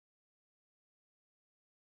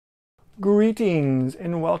Greetings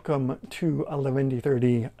and welcome to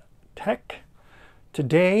 11D30 Tech.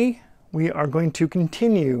 Today we are going to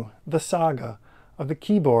continue the saga of the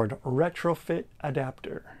keyboard retrofit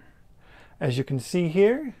adapter. As you can see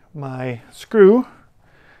here, my screw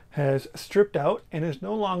has stripped out and is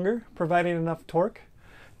no longer providing enough torque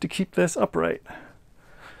to keep this upright.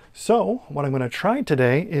 So what I'm going to try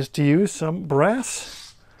today is to use some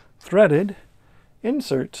brass threaded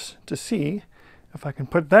inserts to see if I can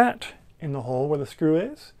put that in the hole where the screw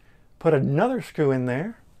is, put another screw in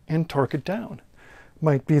there, and torque it down.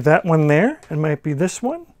 Might be that one there, it might be this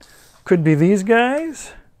one, could be these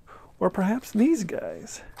guys, or perhaps these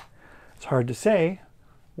guys. It's hard to say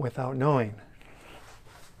without knowing.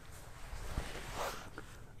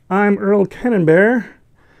 I'm Earl Cannonbear.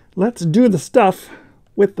 Let's do the stuff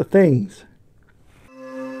with the things.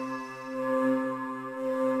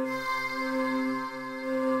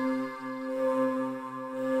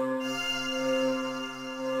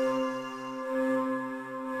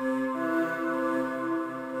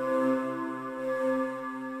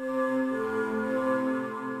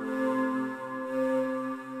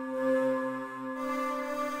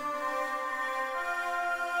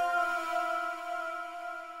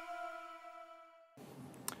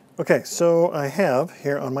 Okay, so I have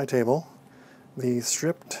here on my table the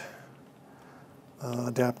stripped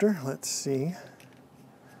adapter. Let's see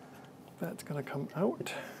if that's going to come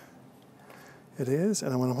out. It is,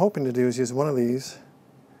 and what I'm hoping to do is use one of these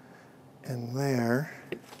in there.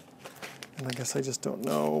 And I guess I just don't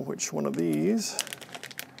know which one of these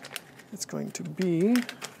it's going to be.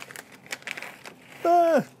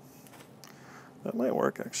 Ah! That might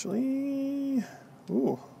work actually.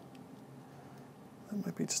 Ooh. That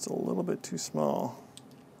might be just a little bit too small.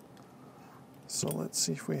 So let's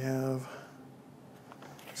see if we have,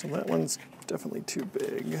 so that one's definitely too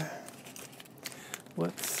big.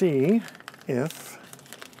 Let's see if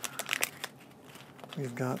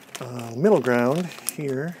we've got a middle ground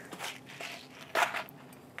here.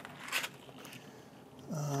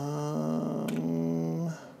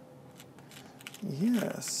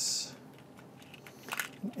 Yes.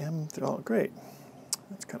 Oh, great.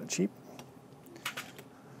 That's kind of cheap.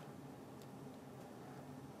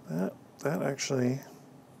 That actually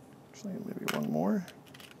maybe one more.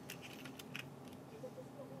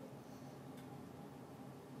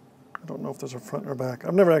 I don't know if there's a front or back.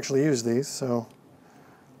 I've never actually used these, so.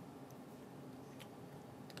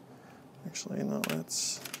 Actually, no,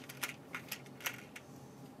 that's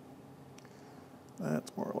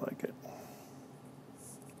more like it.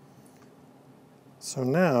 So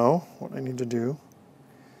now, what I need to do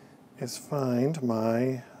is find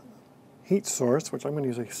my heat source, which I'm going to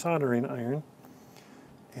use a soldering iron,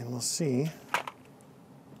 and we'll see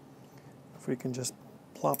if we can just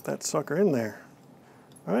plop that sucker in there.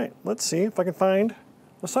 All right, let's see if I can find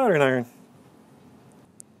the soldering iron.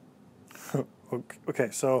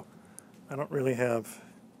 Okay, so I don't really have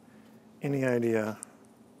any idea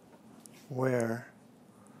where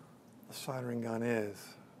the soldering gun is.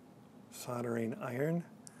 Soldering iron.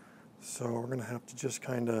 So we're going to have to just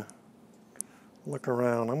kind of look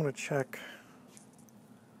around. I'm going to check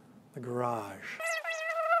the garage.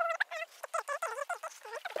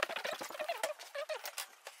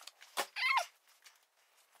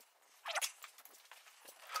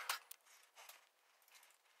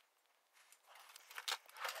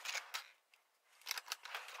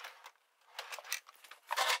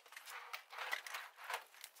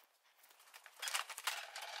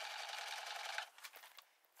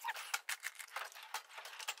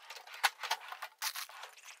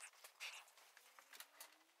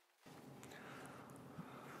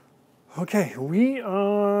 Okay, we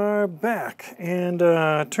are back, and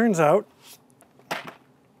turns out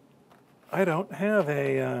I don't have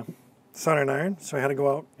a soldering iron, so I had to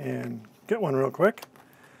go out and get one real quick.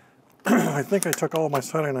 I think I took all of my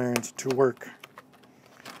soldering irons to work,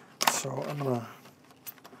 so I'm gonna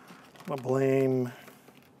blame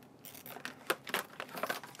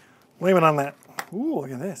it on that. Ooh,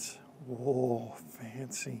 look at this! Whoa,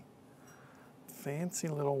 fancy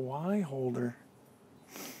little Y holder.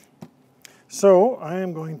 So I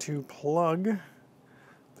am going to plug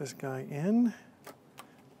this guy in,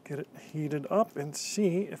 get it heated up, and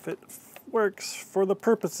see if it works for the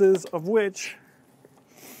purposes of which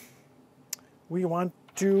we want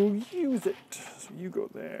to use it. So you go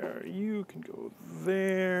there, you can go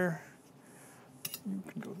there, you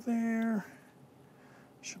can go there.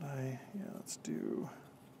 Should I? Yeah, let's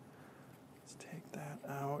take that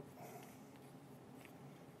out.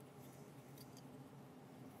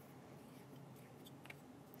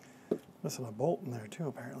 Missing a bolt in there too,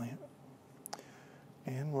 apparently.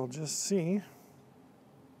 And we'll just see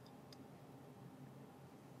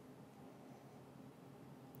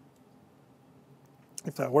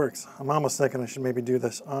if that works. I'm almost thinking I should maybe do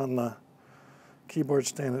this on the keyboard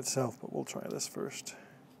stand itself, but we'll try this first.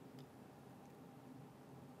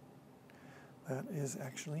 That is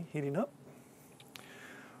actually heating up.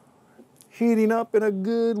 Heating up in a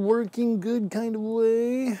good, working, good kind of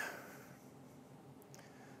way.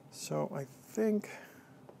 So I think,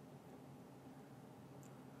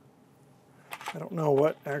 I don't know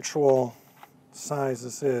what actual size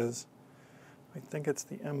this is. I think it's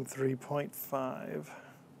the M3.5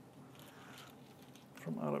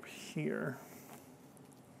 from out of here.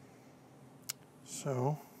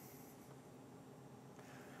 So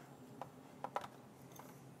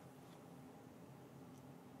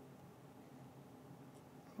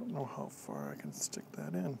I don't know how far I can stick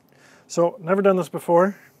that in. So never done this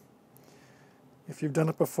before. If you've done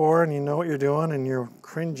it before and you know what you're doing and you're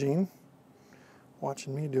cringing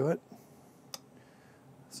watching me do it,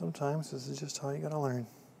 sometimes this is just how you gotta learn.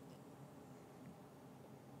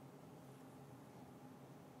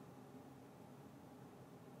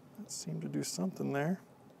 That seemed to do something there.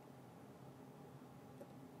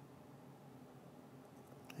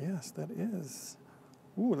 Yes, that is.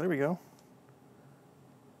 Ooh, there we go.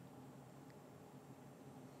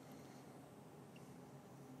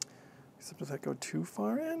 Except does that go too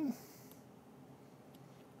far in? Am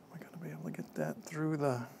I gonna be able to get that through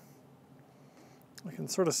the... I can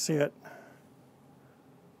sort of see it.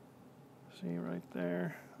 See right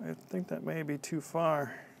there? I think that may be too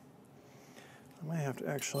far. I may have to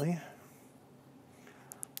actually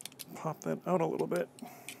pop that out a little bit.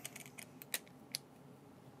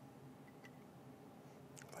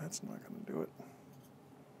 That's not going to do it.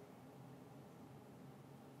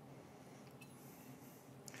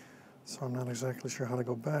 So I'm not exactly sure how to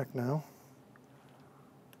go back now.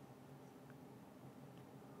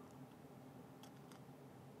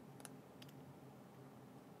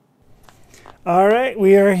 All right,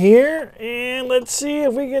 we are here, and let's see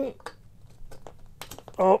if we can...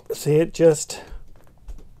 Oh, see, it's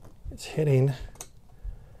hitting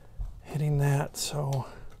that, so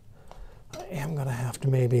I am gonna have to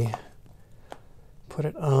maybe put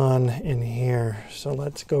it on in here. So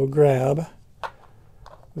let's go grab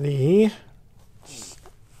the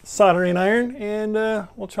soldering iron and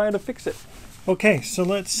we'll try to fix it. Okay, so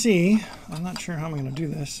let's see. I'm not sure how I'm gonna do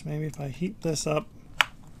this. Maybe if I heat this up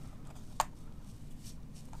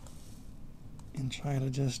and try to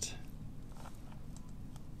just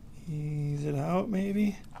ease it out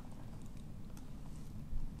maybe.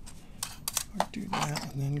 Or do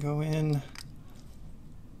that and then go in.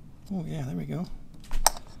 Oh yeah, there we go.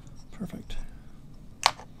 Perfect.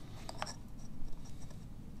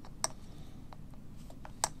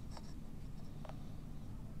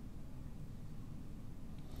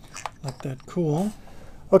 Let that cool.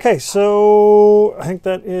 Okay, so I think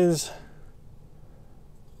that is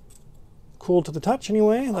cool to the touch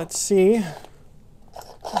anyway. Let's see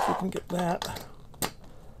if we can get that.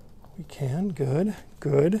 We can, good,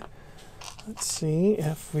 good. Let's see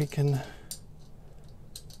if we can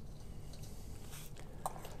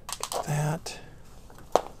get that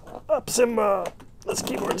up, Simba. This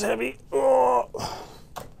keyboard's heavy. Oh.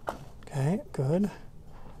 Okay, good.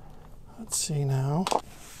 Let's see now.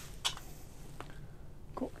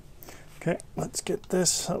 Cool. Okay, let's get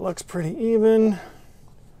this. That looks pretty even.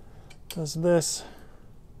 Does this.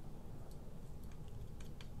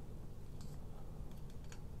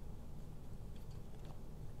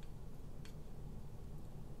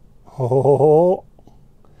 Oh,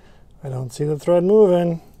 I don't see the thread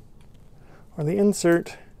moving, or the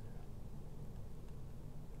insert.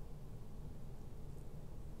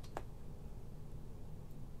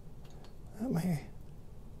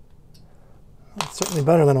 That's certainly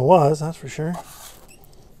better than it was, that's for sure.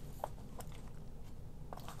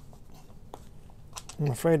 I'm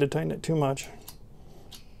afraid to tighten it too much.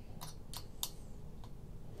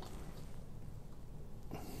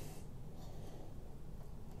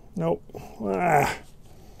 Nope. Ah.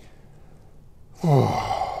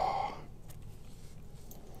 Well,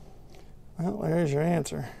 there's your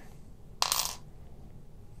answer.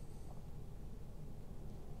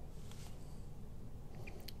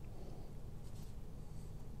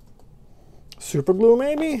 Super glue,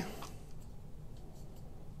 maybe?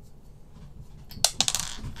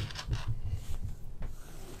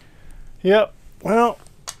 Yep. Well,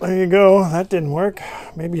 there you go. That didn't work.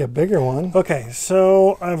 Maybe a bigger one. Okay,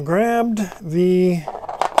 so I've grabbed the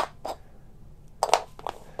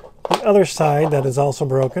other side that is also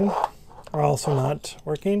broken, or also not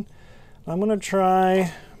working. I'm going to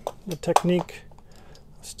try the technique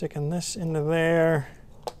Sticking this into there,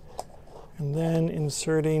 and then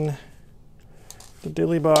inserting the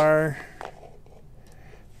dilly bar.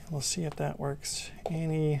 We'll see if that works.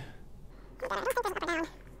 Any. So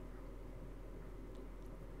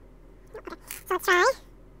let's try.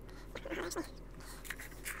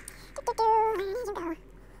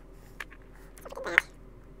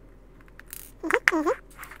 Yep.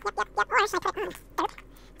 Or should I put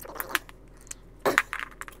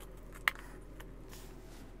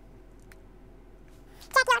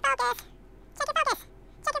it on? Check your focus.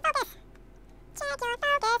 Check your focus. Check your focus. Check your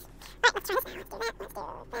focus. Right, let's try this now. Let's do that.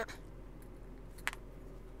 Let's do that.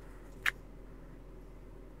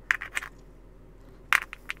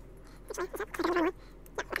 Actually, is that I don't know.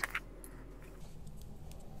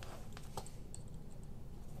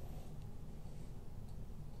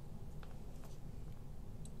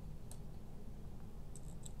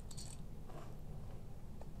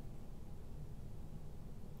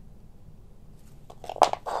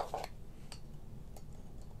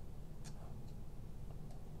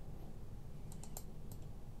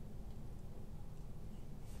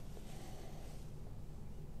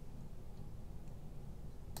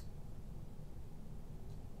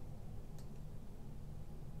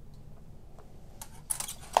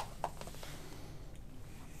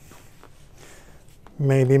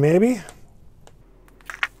 Maybe.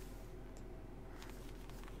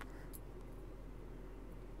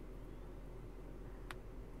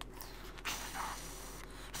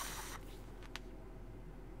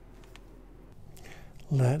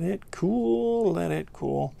 Let it cool, let it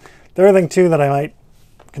cool. The other thing too that I might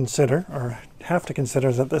consider, or have to consider,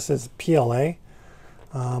 is that this is PLA.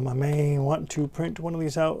 I may want to print one of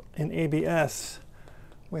these out in ABS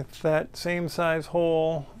with that same size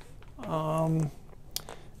hole.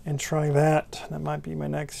 And try that. That might be my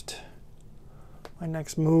next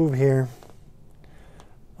move here.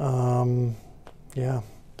 Yeah.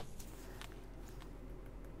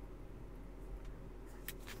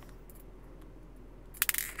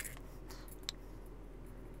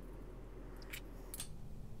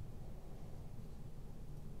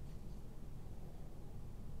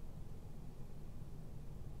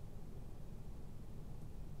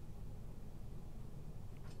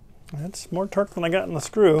 That's more torque than I got in the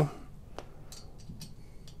screw.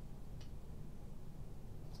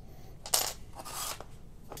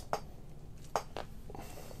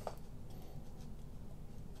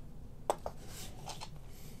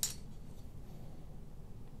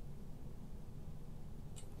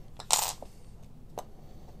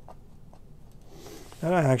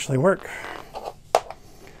 That might actually work.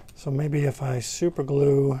 So maybe if I super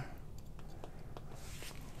glue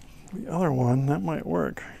the other one, that might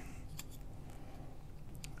work.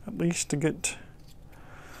 At least to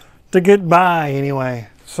get by anyway.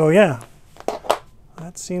 So yeah,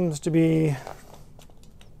 that seems to be,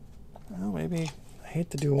 well, maybe I hate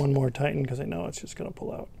to do one more tighten because I know it's just gonna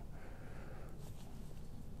pull out.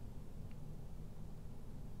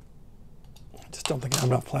 I just don't think I have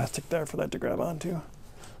enough plastic there for that to grab onto.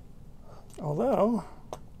 Although,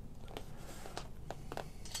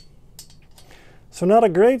 so not a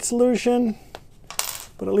great solution,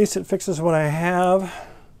 but at least it fixes what I have.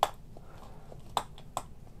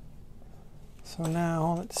 So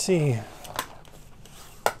now, let's see.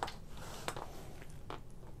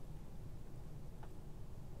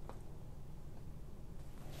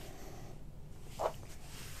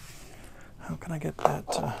 How can I get that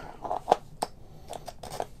to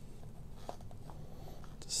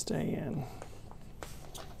stay in?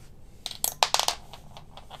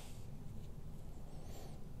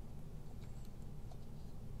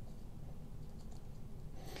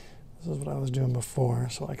 This is what I was doing before,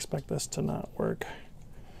 so I expect this to not work.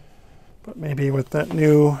 But maybe with that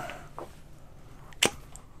new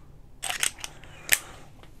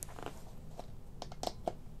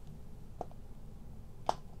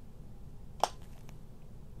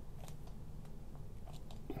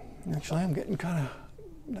actually, I'm getting kind of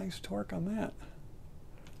nice torque on that.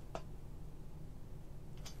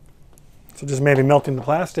 So just maybe melting the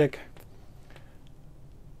plastic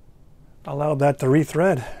allowed that to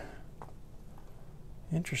rethread.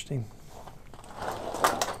 Interesting.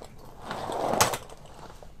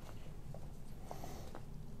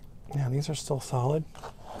 Yeah, these are still solid.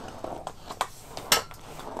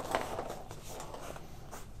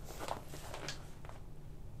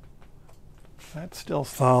 That's still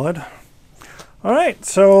solid. All right,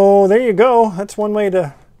 so there you go. That's one way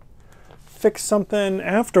to fix something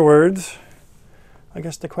afterwards. I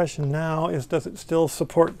guess the question now is, does it still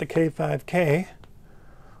support the K5K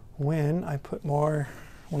when I put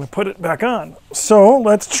it back on? So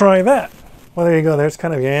let's try that. Well, there you go. There's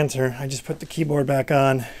kind of your answer. I just put the keyboard back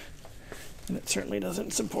on, and it certainly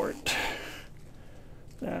doesn't support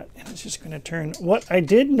that. And it's just going to turn. What I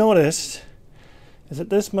did notice is that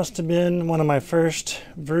this must have been one of my first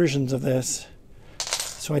versions of this.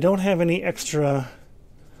 So I don't have any extra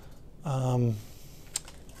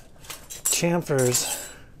chamfers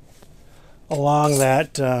along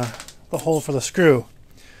that, the hole for the screw.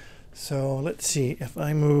 So let's see if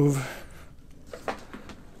I move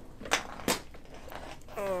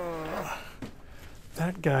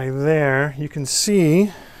that guy there, you can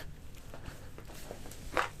see,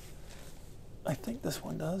 I think this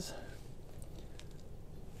one does.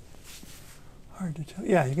 Hard to tell.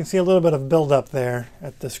 Yeah, you can see a little bit of buildup there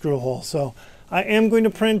at the screw hole. So I am going to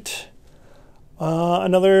print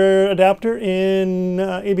another adapter in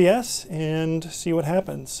ABS and see what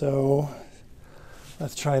happens. So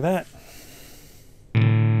let's try that.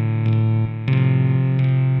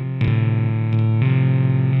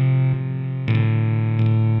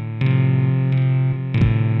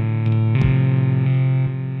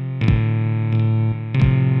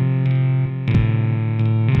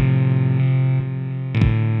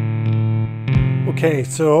 Okay,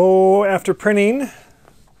 so after printing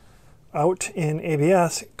out in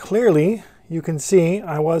ABS, clearly you can see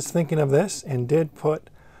I was thinking of this and did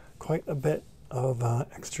put quite a bit of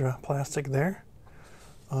extra plastic there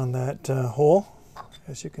on that hole,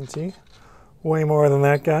 as you can see. Way more than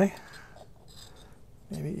that guy.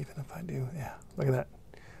 Maybe even if I do, yeah, look at that.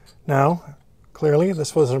 Now, clearly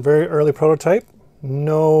this was a very early prototype.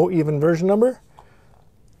 No even version number.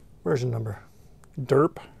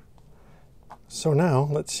 Derp. So now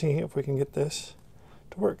let's see if we can get this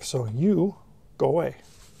to work. So you go away.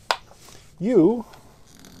 You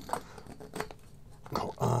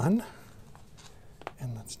go on,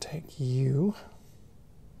 and let's take you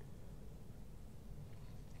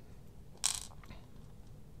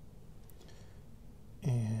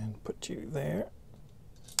and put you there.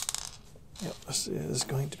 Yep, this is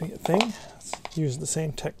going to be a thing. Let's use the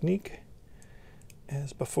same technique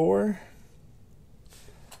as before.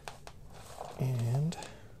 And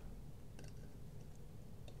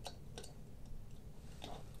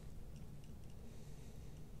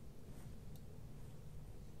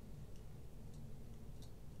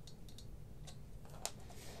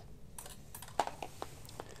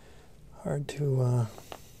hard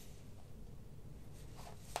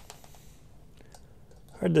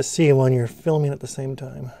to see when you're filming at the same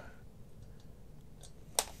time.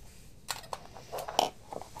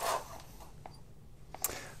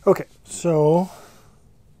 Okay, so,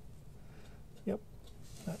 yep,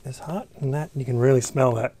 that is hot, and that, you can really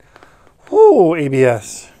smell that. Whoa,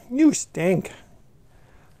 ABS, you stink.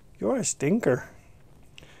 You're a stinker.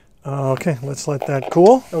 Okay, let's let that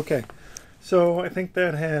cool. Okay, so I think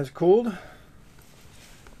that has cooled.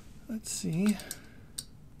 Let's see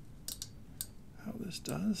how this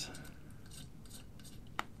does.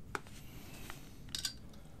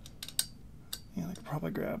 Yeah, I could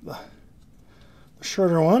probably grab the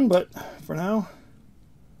shorter one, but for now,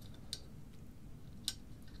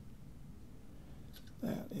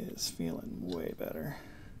 that is feeling way better.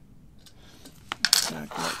 In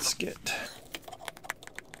fact, let's get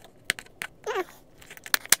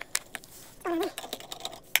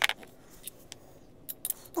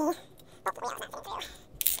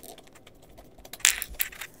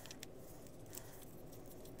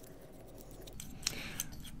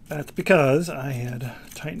that's because I had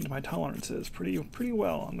tightened my tolerances pretty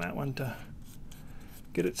well on that one to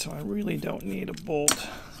get it, so I really don't need a bolt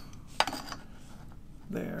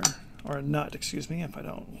there, or a nut, excuse me, if I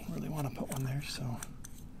don't really want to put one there. So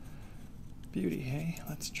beauty, hey?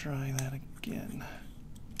 Let's try that again.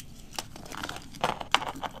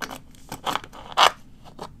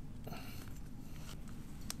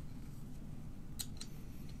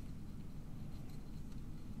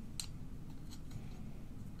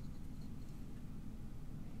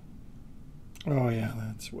 Oh yeah,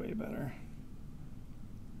 that's way better.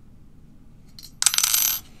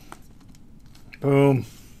 Boom.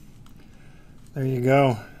 There you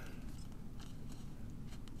go.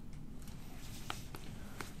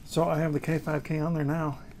 So I have the K5K on there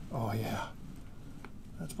now. Oh yeah.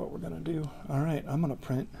 That's what we're gonna do. All right, I'm gonna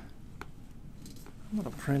print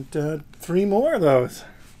 3 more of those.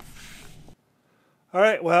 All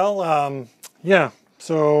right, well, yeah,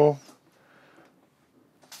 so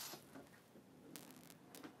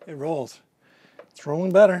it rolls. It's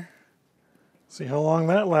rolling better. See how long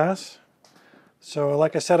that lasts. So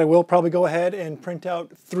like I said, I will probably go ahead and print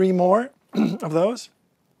out 3 more of those.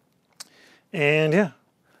 And yeah,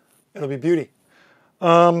 it'll be beauty.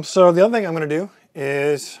 So the other thing I'm going to do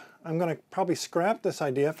is I'm going to probably scrap this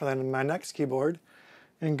idea for my next keyboard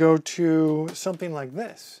and go to something like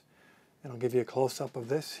this. And I'll give you a close-up of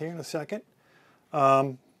this here in a second.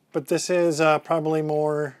 But this is probably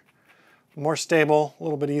more stable, a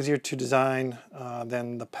little bit easier to design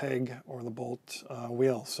than the peg or the bolt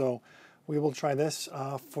wheel. So we will try this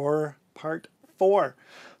for part 4.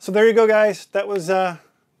 So there you go, guys. That was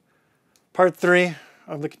part 3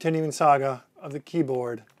 of the continuing saga of the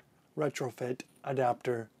keyboard retrofit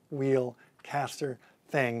adapter wheel caster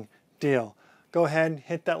thing deal. Go ahead,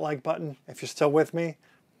 hit that like button if you're still with me.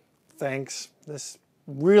 Thanks. This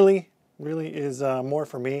really is more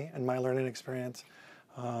for me and my learning experience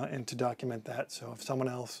and to document that. So if someone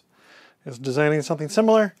else is designing something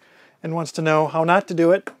similar and wants to know how not to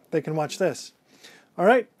do it, they can watch this. All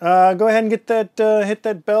right, go ahead and get that, hit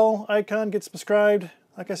that bell icon, get subscribed.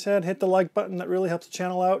 Like I said, hit the like button. That really helps the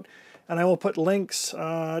channel out. And I will put links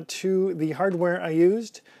to the hardware I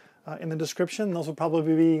used in the description. Those will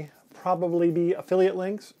probably be affiliate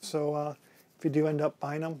links. So if you do end up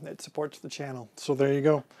buying them, it supports the channel. So there you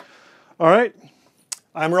go. All right,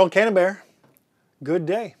 I'm Earl Cannon Bear. Good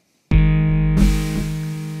day.